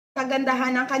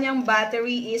kagandahan ng kanyang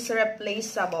battery is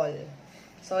replaceable.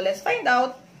 So, let's find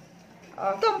out.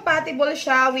 Compatible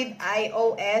siya with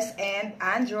iOS and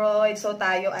Android. So,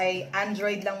 tayo ay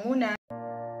Android lang muna.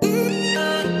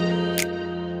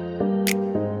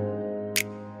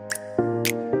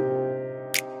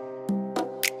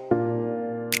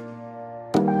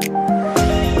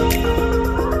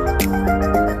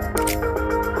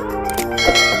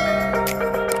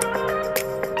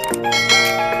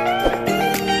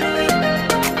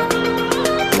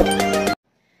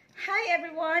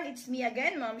 It's me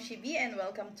again, Ma'am Shibi, and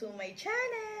welcome to my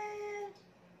channel!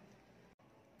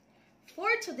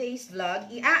 For today's vlog,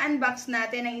 i-unbox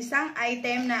natin ang isang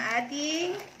item na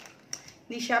ating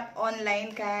ni-shop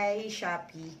online kay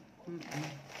Shopee.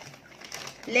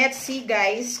 Let's see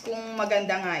guys kung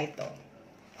maganda nga ito.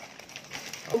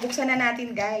 Bubuksan na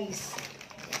natin guys.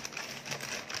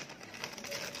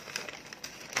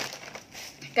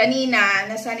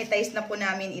 Kanina, nasanitize na po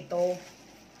namin ito.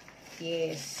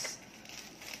 Yes.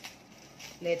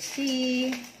 Let's see.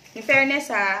 In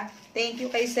fairness thank you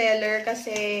kay seller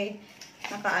kasi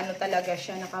nakaano talaga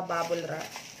siya, naka-bubble wrap.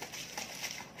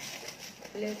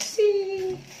 Let's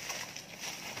see.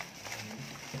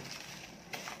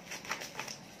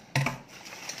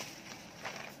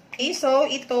 Okay, so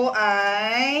ito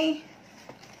ay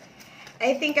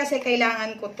I think kasi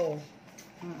kailangan ko to.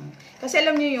 Kasi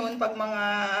alam niyo yun, pag mga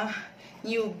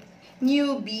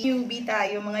newbie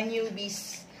tayo, mga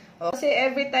newbies. Kasi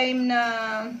every time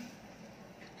na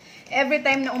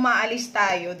umaalis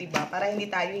tayo, 'di ba? Para hindi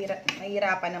tayo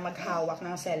mahirapan na maghawak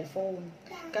ng cellphone.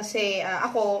 Kasi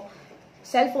ako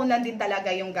cellphone lang din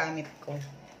talaga yung gamit ko.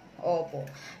 Opo.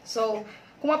 So,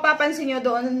 kung mapapansin niyo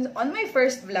doon on my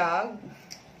first vlog,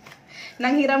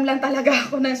 nanghiram lang talaga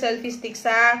ako ng selfie stick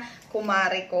sa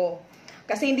kumare ko.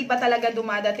 Kasi hindi pa talaga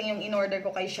dumadating yung in-order ko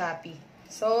kay Shopee.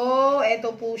 So,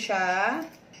 eto po siya.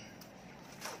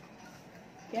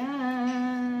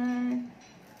 Yan.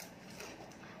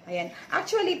 Ayan.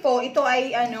 Actually po, ito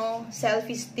ay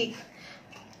selfie stick.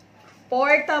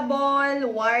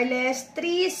 Portable, wireless,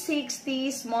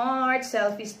 360 smart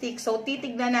selfie stick. So,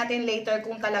 titignan natin later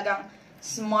kung talagang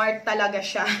smart talaga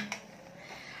siya.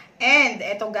 And,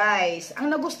 eto guys,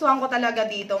 ang nagustuhan ko talaga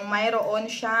dito,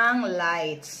 mayroon siyang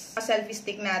lights. Sa selfie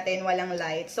stick natin, walang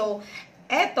light. So,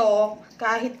 eto,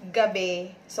 kahit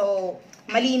gabi, so,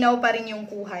 malinaw pa rin yung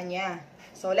kuha niya.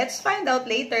 So, let's find out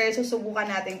later. Susubukan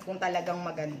natin kung talagang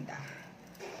maganda.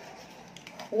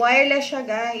 Wireless siya,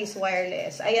 guys.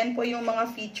 Wireless. Ayan po yung mga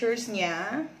features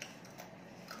niya.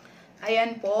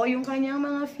 Ayan po yung kanyang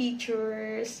mga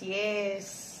features.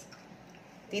 Yes.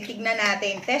 Titignan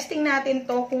natin. Testing natin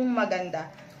to kung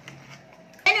maganda.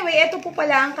 Anyway, ito po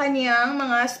pala ang kanyang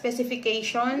mga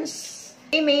specifications.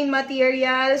 Main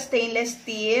material, stainless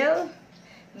steel.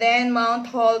 Then, mount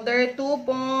holder,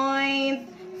 2.4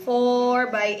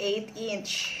 by 8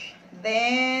 inch.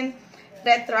 Then,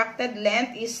 retracted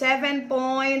length is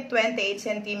 7.28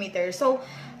 cm. So,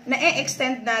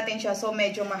 na-extend natin siya. So,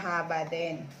 medyo mahaba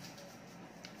din.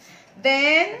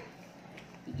 Then,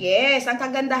 yes, ang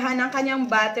kagandahan ng kanyang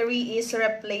battery is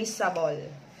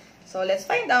replaceable. So, let's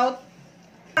find out.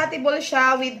 Compatible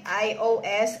siya with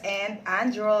iOS and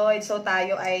Android. So,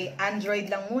 tayo ay Android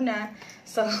lang muna.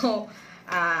 So,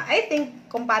 I think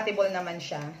compatible naman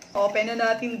siya. Open na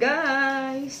natin,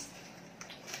 guys.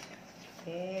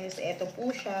 Yes, eto po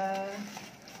siya.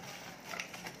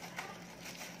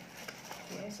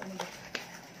 Yes, ano ba?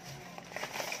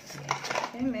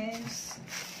 MS.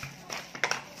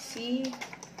 See?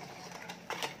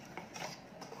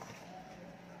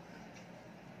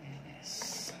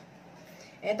 Yes.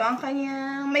 Eto ang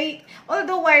kanyang,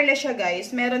 although wireless siya,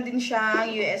 guys, meron din siyang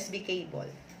USB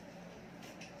cable.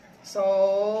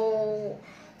 So,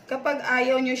 kapag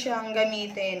ayaw nyo siyang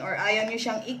gamitin or ayaw nyo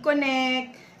siyang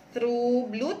i-connect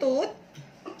through Bluetooth,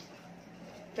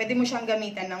 pwede mo siyang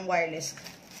gamitan ng wireless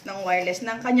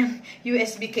ng kanyang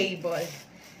USB cable.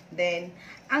 Then,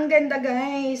 ang ganda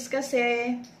guys,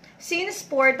 kasi since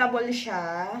portable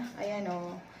siya, ayan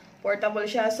portable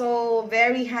siya, so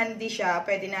very handy siya,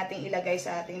 pwede nating ilagay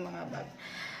sa ating mga bag.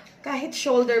 Kahit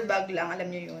shoulder bag lang,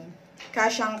 alam nyo yun,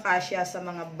 kasyang-kasya sa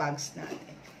mga bags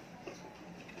natin.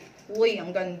 Uy,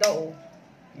 ang ganda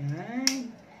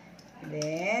Yan.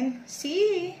 Then,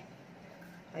 see?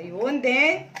 Ayun,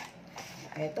 then,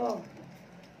 eto.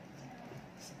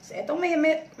 So, eto may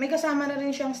kasama na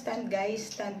rin siyang stand,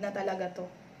 guys. Stand na talaga to.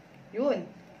 Yun.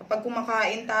 Kapag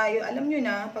kumakain tayo, alam nyo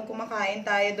na, pag kumakain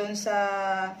tayo doon sa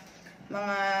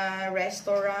mga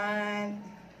restaurant,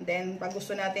 then pag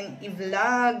gusto natin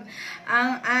i-vlog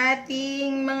ang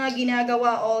ating mga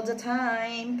ginagawa all the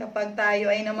time, kapag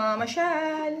tayo ay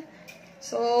namamasyal,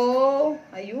 So,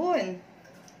 ayun.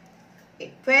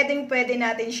 Pwedeng-pwede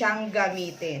natin siyang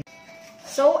gamitin.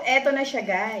 So, eto na siya,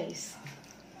 guys.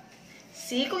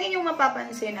 See, kung inyong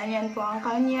mapapansin, ayan po ang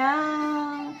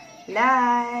kanyang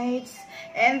lights.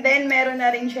 And then, meron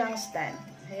na rin siyang stand.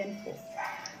 Ayan po.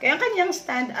 Kaya ang kanyang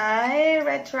stand ay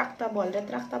retractable.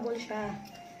 Retractable siya.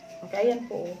 Okay, ayan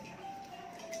po.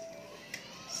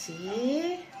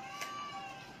 See?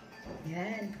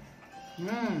 Ayan.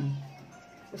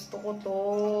 Gusto ko to.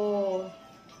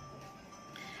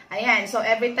 Ayan, so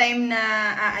every time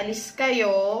na aalis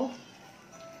kayo,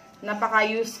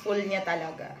 napaka-useful niya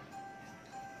talaga.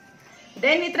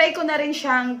 Then, itry ko na rin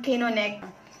siyang kinonect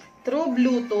through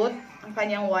Bluetooth, ang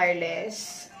kanyang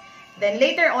wireless. Then,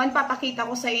 later on, papakita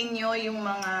ko sa inyo yung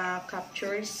mga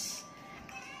captures.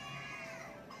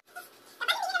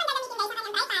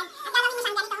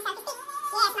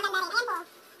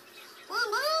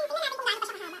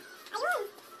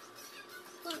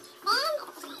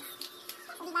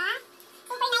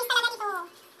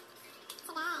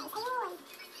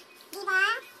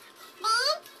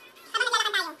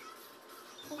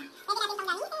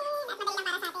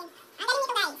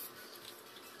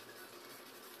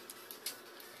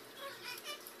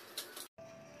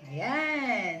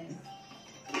 Ayan.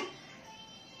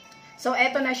 So,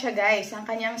 eto na siya, guys, ang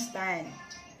kanyang stand.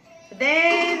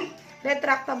 Then,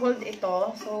 retractable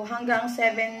ito. So, hanggang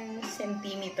 7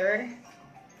 cm.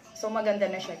 So, maganda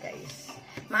na siya, guys.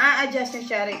 Ma-adjust nyo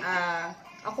siya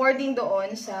according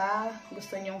doon sa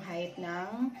gusto nyong height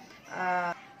ng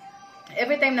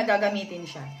every time na gagamitin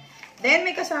siya. Then,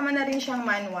 may kasama na rin siyang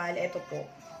manual. Ito po.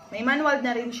 May manual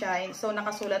na rin siya. So,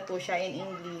 nakasulat po siya in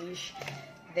English.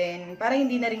 Then, para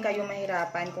hindi na rin kayo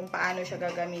mahirapan kung paano siya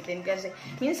gagamitin. Kasi,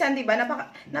 minsan, di ba,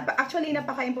 actually,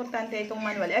 napaka-importante itong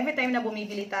manual. Every time na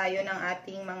bumibili tayo ng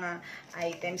ating mga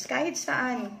items, kahit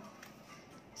saan.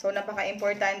 So,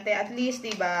 napaka-importante. At least,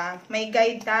 di ba, may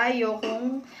guide tayo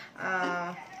kung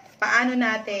paano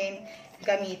natin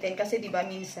gamitin. Kasi, di ba,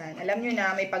 minsan, alam nyo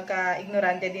na, may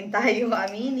pagka-ignorante din tayo,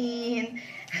 aminin.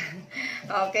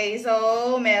 Okay, so,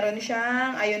 meron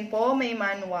siyang, ayun po, may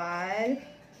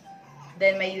manual.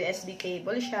 Then, may USB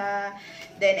cable siya.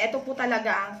 Then, ito po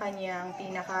talaga ang kanyang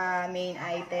pinaka-main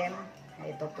item.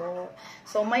 Ito po.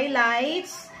 So, may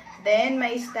lights. Then,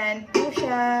 may stand po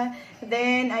siya.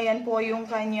 Then, ayan po yung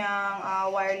kanyang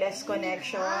wireless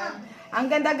connection. Ang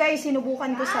ganda, guys.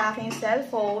 Sinubukan ko sa aking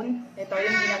cellphone. Ito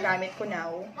yung ginagamit ko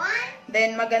now.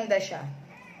 Then, maganda siya.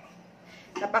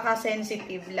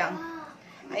 Napaka-sensitive lang.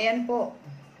 Ayan po.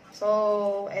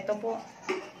 So, ito po.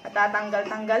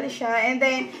 Tatanggal-tanggal siya. And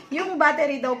then, yung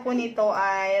battery daw po nito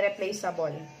ay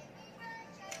replaceable.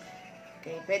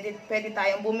 Okay, pwede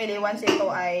tayong bumili once ito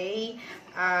ay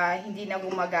hindi na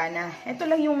gumagana. Ito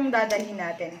lang yung dadalhin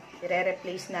natin.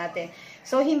 I-replace natin.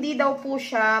 So, hindi daw po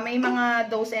siya, may mga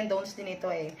do's and don'ts din ito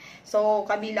eh. So,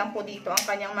 kabilang po dito, ang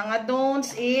kanyang mga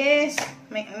don'ts is,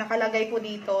 may nakalagay po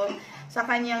dito, sa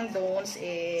kanyang don'ts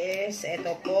is,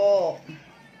 ito po.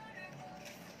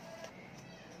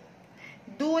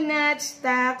 Do not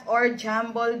stack or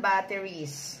jumble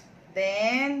batteries.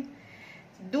 Then,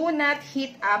 do not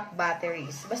heat up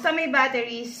batteries. Basta may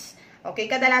batteries, okay,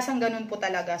 kadalasan ganun po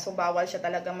talaga. So, bawal siya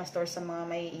talaga ma-store sa mga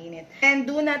maiinit. And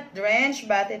do not drench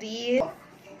batteries.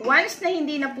 Once na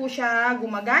hindi na po siya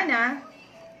gumagana,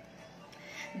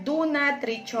 do not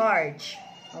recharge.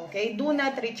 Okay, do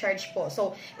not recharge po.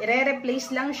 So,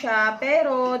 i-replace lang siya,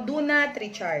 pero do not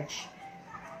recharge.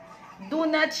 Do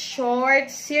not short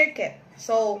circuit.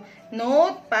 So,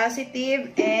 note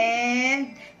positive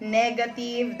and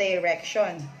negative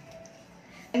direction.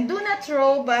 And do not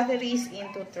throw batteries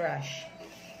into trash.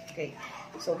 Okay.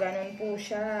 So, ganun po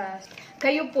siya.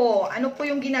 Kayo po, ano po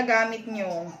yung ginagamit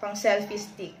nyo pang selfie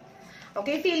stick?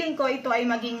 Okay, feeling ko ito ay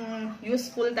maging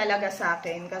useful talaga sa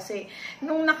akin. Kasi,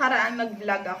 nung nakaraan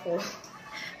nag-vlog ako,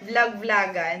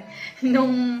 vlog-vlogan,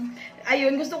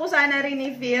 ayun, gusto ko sana rin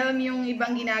i-film yung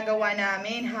ibang ginagawa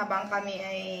namin habang kami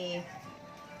ay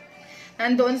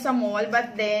nandoon sa mall,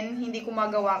 but then, hindi ko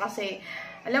magawa kasi,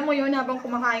 alam mo yun, habang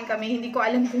kumakain kami, hindi ko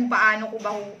alam kung paano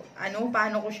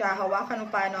ko siya hawakan o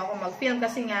paano ako mag-film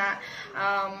kasi nga,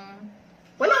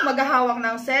 walang maghahawak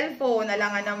ng cellphone,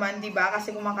 alangan naman, diba, kasi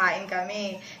kumakain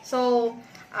kami. So,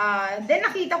 then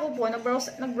nakita ko po,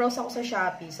 nag-browse ako sa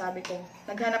Shopee, sabi ko,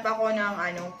 naghanap ako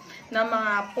ng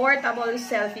mga portable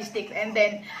selfie stick, and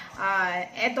then,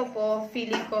 eto po,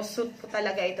 feeling ko, suit po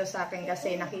talaga ito sa akin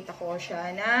kasi nakita ko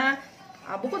siya na,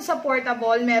 bukod sa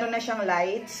portable, meron na siyang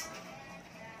lights.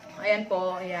 Ayan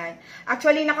po, ayan.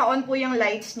 Actually, naka-on po yung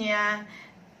lights niya.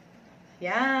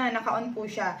 Yan, naka-on po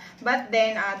siya. But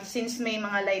then, since may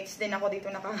mga lights din ako dito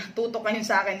nakatutok ngayon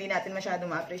sa akin, hindi natin masyado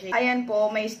ma-appreciate. Ayan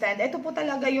po, may stand. Ito po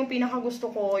talaga yung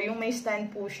pinakagusto ko, yung may stand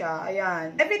po siya.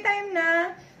 Ayan. Every time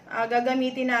na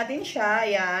gagamitin natin siya,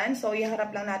 ayan. So,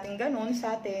 iharap lang natin ganun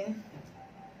sa atin.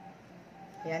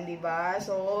 Ayan, diba?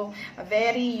 So,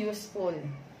 very useful.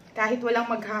 Kahit walang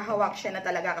maghahawak siya na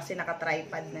talaga kasi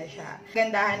naka-tripod na siya.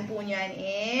 Gandahan po niyan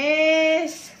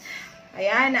is...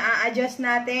 Ayan, na-adjust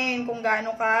natin kung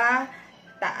gaano ka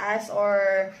taas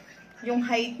or yung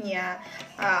height niya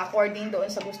according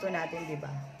doon sa gusto natin, di ba?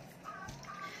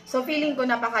 So, feeling ko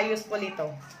napaka-useful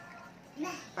ito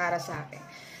para sa akin.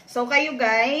 So, kayo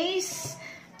guys,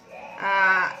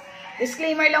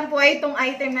 disclaimer lang po itong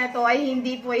item na to ay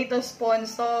hindi po ito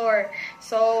sponsor.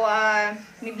 So,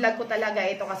 ni-vlog ko talaga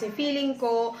ito kasi feeling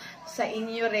ko sa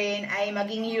inyo rin ay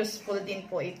maging useful din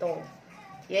po ito.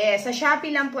 Yes, sa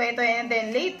Shopee lang po ito. And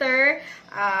then later,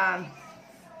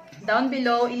 down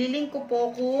below, ililink ko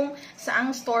po kung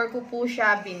saang store ko po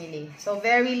siya binili. So,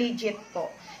 very legit po.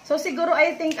 So, siguro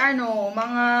I think,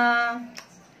 mga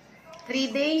 3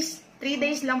 days. 3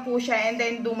 days lang po siya and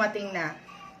then dumating na.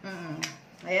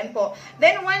 Ayan po.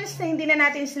 Then, once na hindi na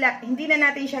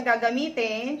natin siya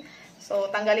gagamitin,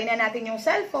 so, tanggalin na natin yung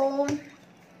cellphone.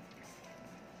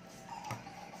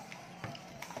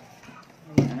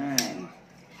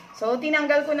 So,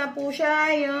 tinanggal ko na po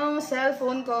siya yung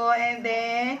cellphone ko. And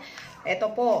then, ito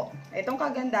po. Itong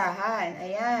kagandahan.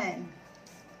 Ayan.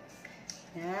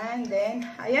 Ayan. Then,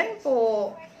 ayan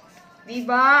po.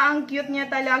 Diba? Ang cute niya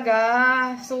talaga.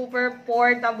 Super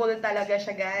portable talaga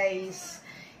siya, guys.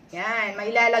 Ayan.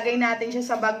 Mailalagay natin siya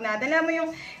sa bag natin. Alam mo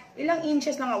yung ilang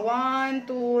inches lang. 1,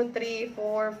 2, 3,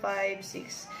 4, 5,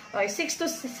 6. Okay, 6 to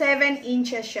 7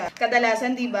 inches siya.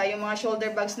 Kadalasan, di ba, yung mga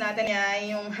shoulder bags natin,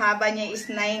 yung haba niya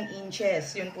is 9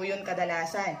 inches. Yun po yun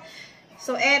kadalasan.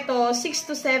 So, eto,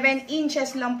 6 to 7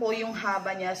 inches lang po yung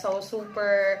haba niya. So,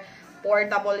 super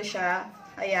portable siya.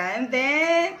 Ayan.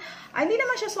 Then, hindi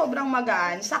naman siya sobrang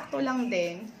magaan. Sakto lang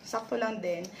din. Sakto lang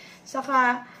din.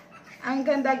 Saka, ang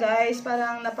ganda guys,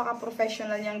 parang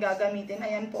napaka-professional niyang gagamitin.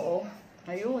 Ayan po, oh.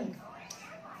 Ayun.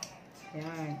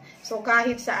 Yan. So,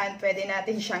 kahit saan, pwede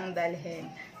natin siyang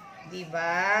dalhin.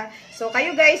 Diba? So,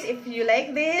 kayo guys, if you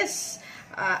like this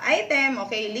item,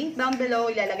 okay, link down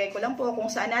below. Ilalagay ko lang po kung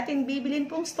saan natin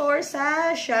bibilin pong store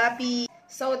sa Shopee.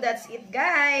 So, that's it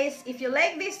guys. If you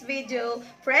like this video,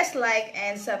 press like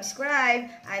and subscribe.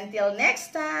 Until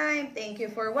next time, thank you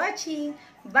for watching.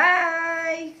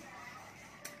 Bye!